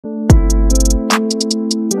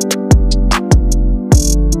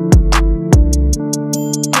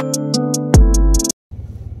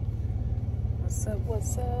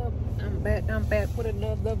back with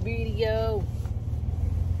another video.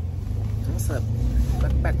 What's up?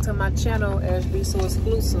 Welcome back to my channel, Ashley So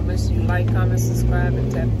Exclusive. Make sure you like, comment, subscribe, and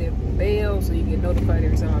tap that bell so you get notified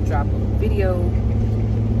every time I drop a video.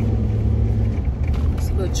 It's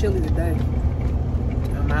a little chilly today.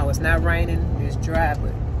 It's not raining, it's dry,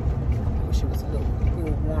 but I wish it was a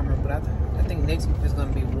little warmer. But I think next week is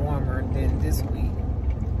going to be warmer than this week.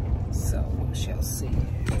 So we shall see.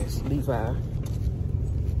 There's Levi.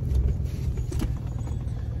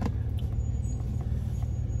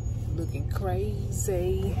 Looking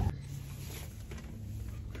crazy.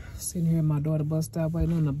 Sitting here at my daughter's bus stop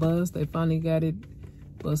waiting on the bus. They finally got it.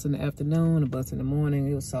 Bus in the afternoon, the bus in the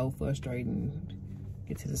morning. It was so frustrating.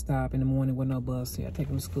 Get to the stop in the morning with no bus. Yeah, I take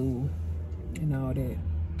them to school and all that.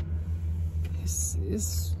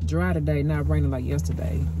 It's dry today, not raining like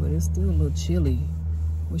yesterday, but it's still a little chilly.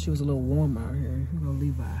 Wish it was a little warmer out here. Here go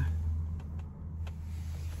Levi.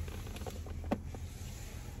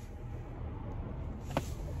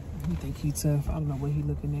 You think he tough? I don't know what he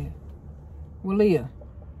looking at. Well, Leah.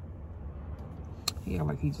 He act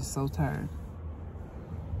like he just so tired.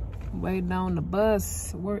 Waiting on the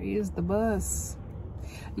bus. Where is the bus?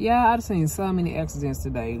 Yeah, I've seen so many accidents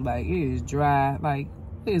today. Like, it is dry. Like,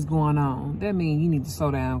 what is going on? That means you need to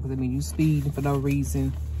slow down, because I mean you speeding for no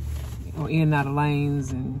reason, or in and out of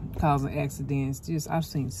lanes and causing accidents. Just, I've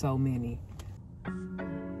seen so many.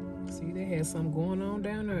 See, they had something going on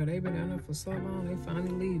down there. They've been down there for so long. They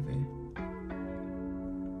finally leaving. I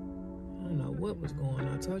don't know what was going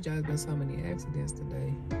on. I told y'all there's been so many accidents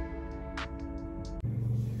today.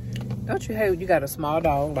 Don't you hate when you got a small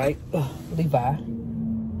dog like Levi?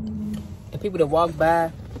 The people that walk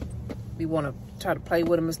by, we want to try to play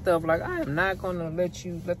with him and stuff. Like, I am not going to let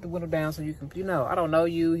you let the window down so you can, you know, I don't know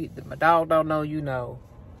you. My dog don't know you, know.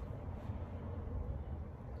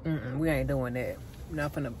 We ain't doing that. I'm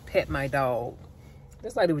not going to pet my dog.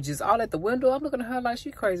 This lady was just all at the window. I'm looking at her like she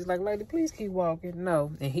crazy. Like, lady, please keep walking.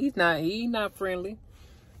 No. And he's not friendly.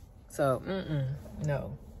 So,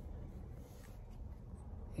 no.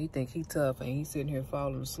 He think he tough and he's sitting here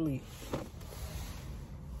falling asleep.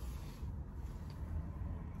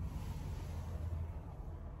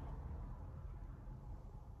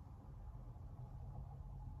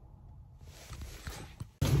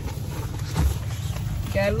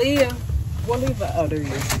 Got Leah. What Levi? Oh, there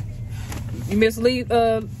he is. You miss Leah?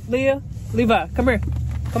 Levi, come here.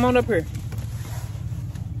 Come on up here.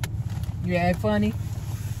 You act funny?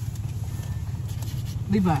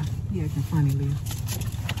 Levi, you acting funny, Leah.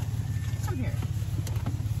 Come here.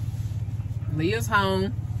 Leah's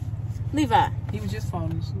home. Levi. He was just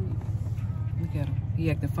falling asleep. Look at him. He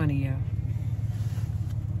acting funny, y'all.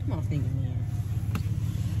 Come on, finger man.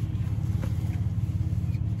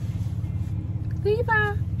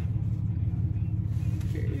 Levi.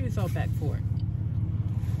 Here's all back for it.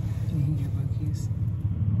 And he give a kiss.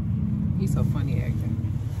 He's so funny acting.